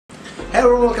Hey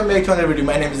everyone, welcome back to another video.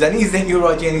 My name is Anis and you're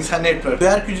watching Anis Network. तो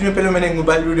यार कुछ दिनों पहले मैंने एक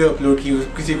मोबाइल वीडियो अपलोड की,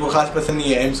 किसी को खास पसंद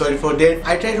नहीं है. I'm sorry for that.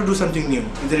 I try to do something new.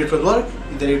 Either it will work,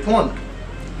 either it won't.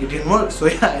 It didn't work, so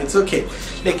yeah, it's okay.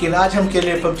 लेकिन आज हम खेल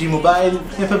रहे हैं PUBG मोबाइल.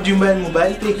 मैं PUBG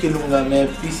मोबाइल पे खेलूँगा, मैं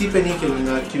PC पे नहीं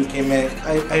खेलूँगा क्योंकि मैं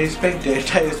I respect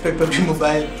that. I respect PUBG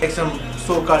mobile. Like some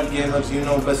so-called gamers, you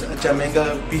know, बस अच्छा महंगा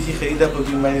PC खरीदा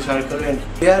PUBG मोबाइल स्टार्ट कर रहे हैं.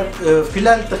 यार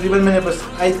फिलहाल तकरीबन मैंने बस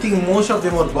I think most of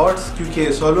them are bots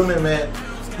क्योंकि सोलो में मैं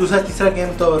दूसरा तीसरा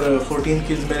गेम तो और 14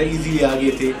 किल्स मेरे इजीली आ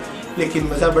गए थे. लेकिन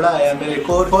मज़ा बड़ा आया. मेरे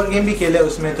कोर गेम भी खेला है,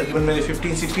 उसमें तकरीबन मेरे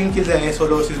 15-16 किल्स आए हैं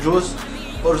सोलो वर्सेस जोस.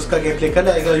 और उसका गेम प्ले कल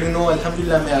आएगा. यू नो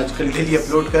अल्हम्दुलिल्लाह मैं आजकल डेली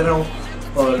अपलोड कर रहा हूँ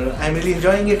और I am really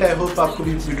enjoying it. I hope आपको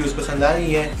भी वीडियोस पसंद आ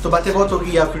रही हैं. तो बातें बहुत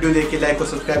होगी. आप वीडियो देख के लाइक और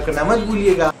सब्सक्राइब करना मत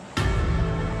भूलिएगा.